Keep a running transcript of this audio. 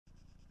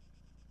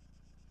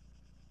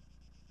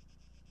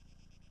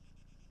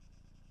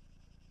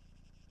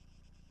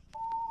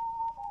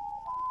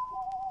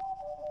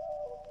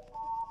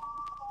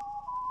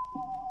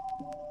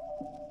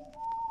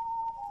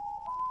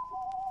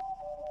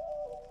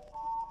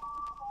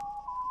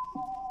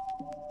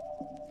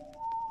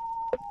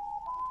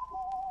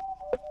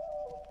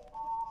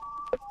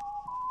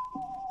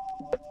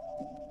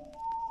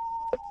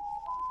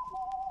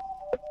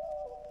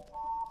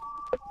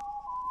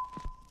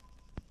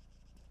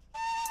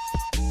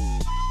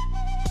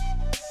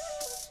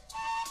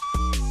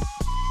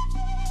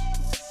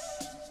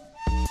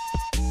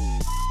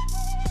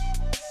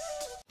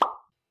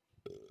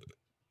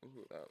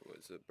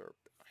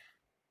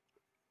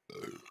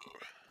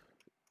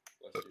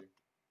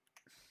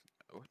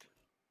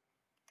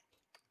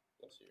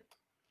you.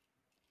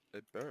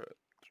 A bird.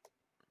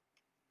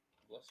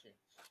 Bless you.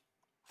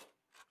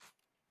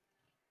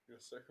 You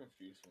were so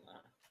confused from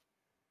that.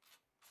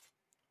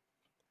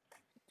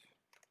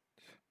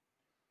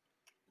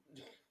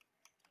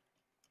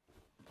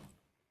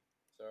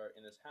 So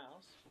in this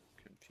house,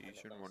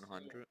 Confusion found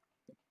 100.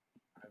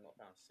 I have not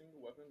found a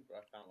single weapon,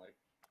 but I found like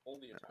all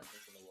the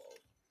attachments in the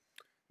world.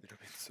 I've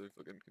been so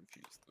fucking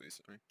confused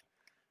recently.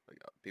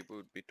 Like,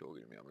 people would be talking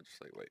to me, I'm just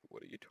like, wait,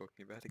 what are you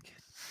talking about again?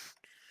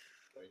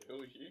 Wait,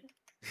 who are you?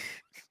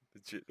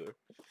 Legit though.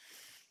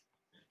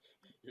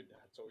 Your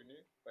dad talking to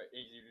you? Wait,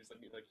 he's just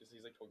he's like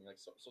talking like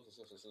stop. Who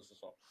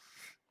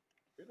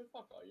the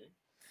fuck are you?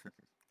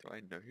 Do I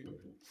know you?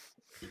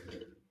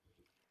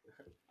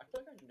 I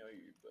feel like I know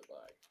you, but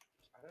like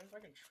I don't know if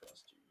I can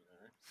trust you. You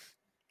know.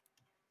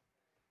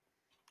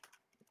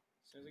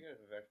 As soon as I go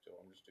to Vector,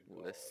 I'm just a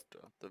god.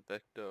 Lester. The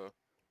Vector.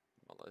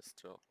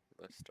 Molester.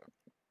 Lester.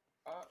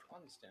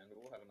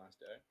 Understandable. Have a nice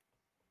day.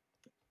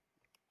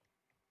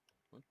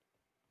 What?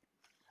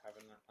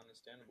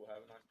 Understandable.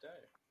 Have a nice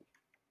day.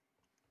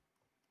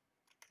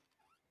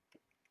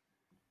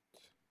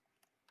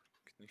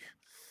 Can you...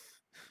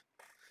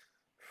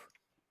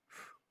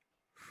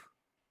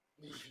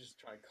 You just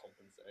try and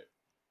compensate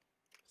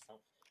for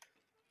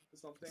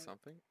something.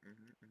 Something?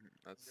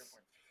 That's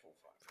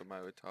 0.45. for my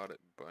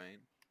retarded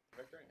brain.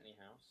 Vector in any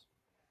house.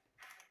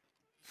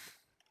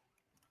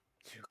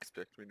 Do you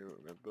expect me to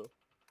remember?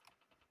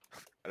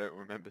 I don't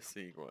remember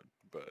seeing one,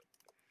 but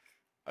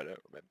I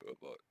don't remember a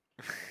lot.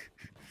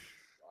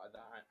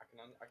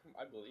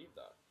 I believe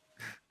that.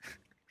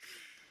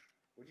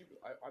 Would you?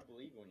 I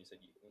believe when you say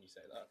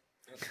that.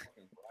 You're not the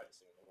fucking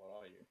brightest thing in the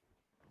world, are you?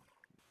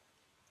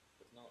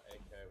 There's no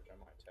AK, which I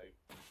might take.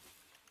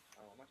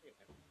 I might take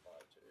an MP5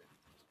 too.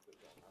 Just put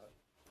it on that.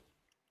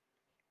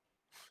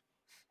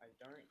 I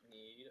don't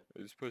need.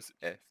 I just press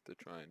F to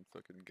try and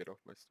fucking get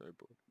off my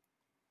snowboard.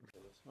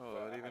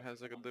 Oh, it even has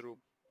like a little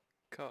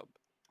cub.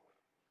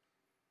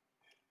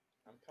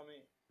 I'm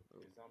coming.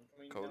 Oh, Cause I'm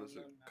coming cold down as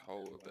the a mountain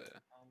koala when it bear.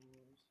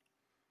 comes.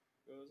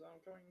 Cause I'm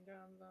coming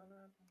down the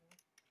mountain.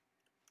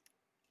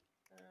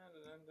 Cause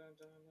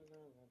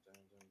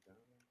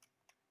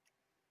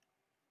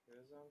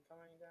I'm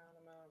coming down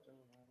the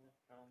mountain when it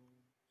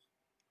comes.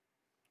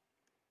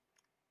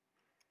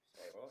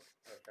 Sorry, what?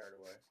 I got carried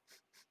away.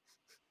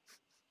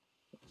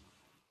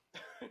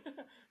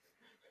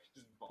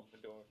 Just bump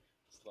into him,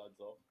 slides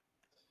off.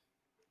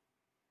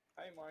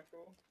 Hey,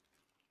 Michael.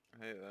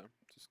 Hey there,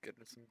 just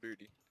getting some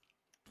booty.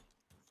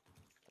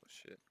 Oh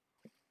shit.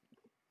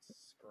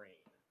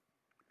 Screen.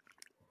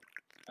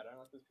 I don't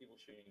like those people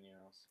shooting near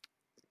us.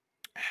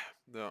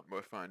 No,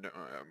 we're fine, don't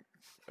worry,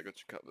 I got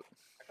you covered.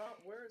 I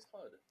can't. Where is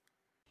HUD?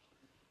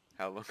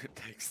 How long it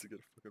takes to get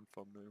a fucking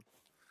thumbnail?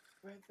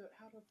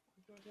 How the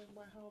fuck do I get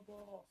my hub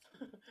off?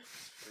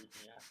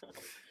 Freaking out.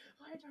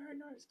 I don't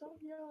know.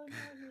 Stop yelling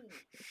at me.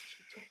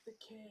 She took the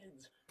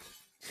kids.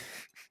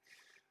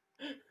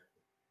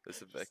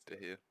 There's a Vector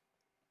here.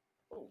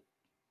 Oh.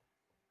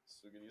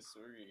 Sugity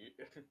sugi.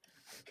 I'm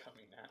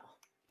coming now.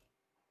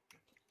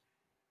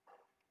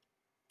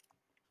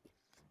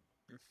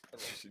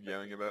 Just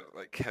yelling about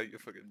like how your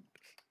fucking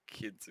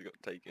kids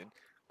got taken.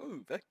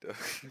 Oh, Vector.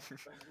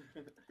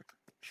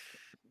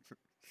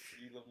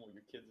 You love more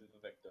your kids with the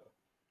Vector.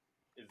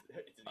 It's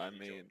an I easy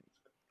mean,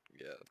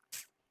 job. yeah.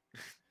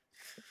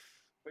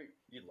 Wait,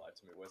 you lied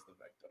to me. Where's the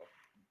Vector?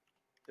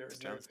 There is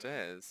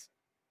Downstairs.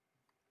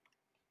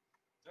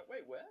 No,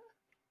 wait, where?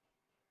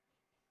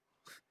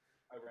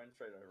 I ran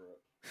straight over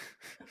it.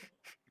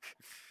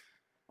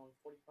 Oh,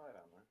 45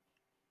 ammo.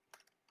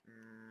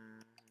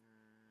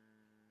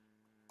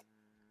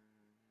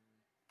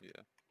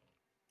 Yeah.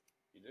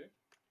 You do?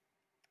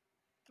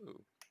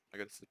 Ooh, I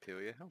got a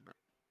superior helmet.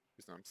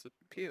 Because I'm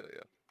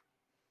superior.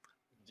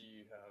 Do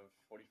you have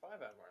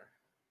 45 ammo?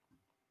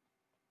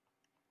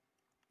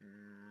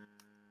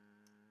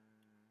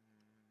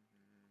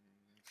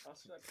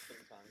 Ask that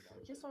 7 times now.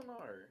 Yes or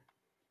no?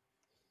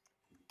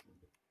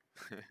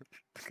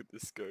 Look at the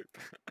scope.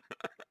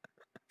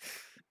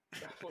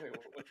 Wait,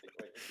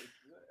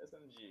 it's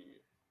SMG.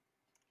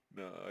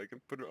 No, I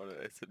can put it on an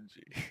SMG.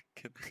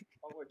 Can I?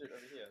 Oh, wait, dude,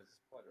 over here, there's a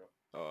supply drop.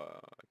 Oh,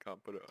 I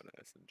can't put it on an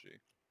SMG.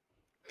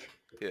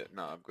 Yeah,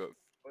 no, I've got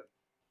What?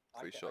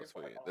 3 shots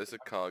for you. There's a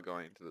car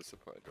going to the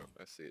supply drop.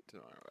 I see it to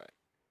my right.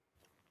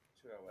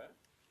 To our where?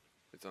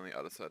 It's on the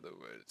other side of the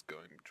road. It's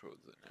going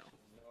towards it now.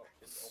 No,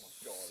 it's, oh my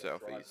god,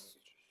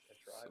 Southeast. It's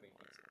driving.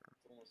 Somewhere.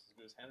 It's almost as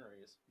good as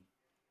Henry's.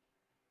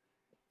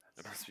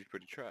 It must be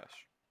pretty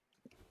trash.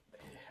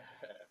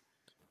 Yeah,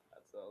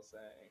 that's what I was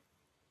saying.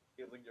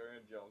 He like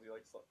Joan Jones, he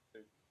like,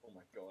 dude, oh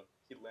my god.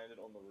 He landed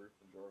on the roof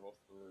and drove off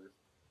the roof.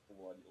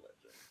 Bloody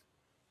legend.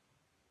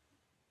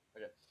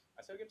 Okay,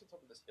 I say we get to the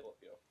top of this hill up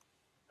here,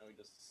 and we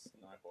just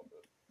snipe off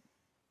it.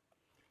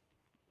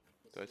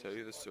 Did I tell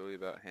you the story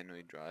about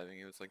Henry driving?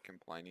 He was like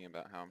complaining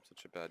about how I'm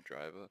such a bad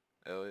driver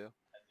earlier.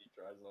 And he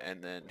drives off.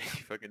 And then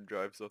he fucking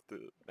drives off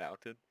the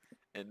mountain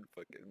and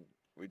fucking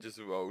we just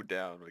rolled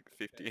down like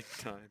 15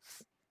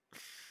 times.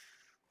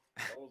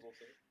 That was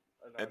awesome.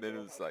 And then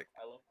it was like,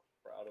 I love how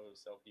proud of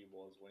himself he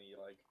was when he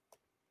like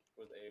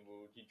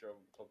he drove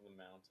up the top of the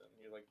mountain.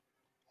 He was like,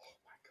 oh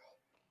my god,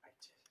 I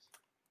did it.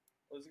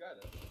 Oh, there's a guy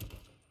there.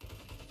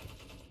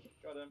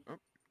 Got him. oh,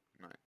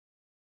 nice.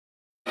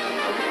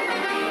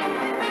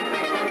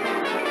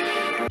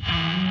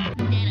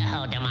 Get a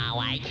hold of my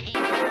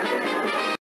white.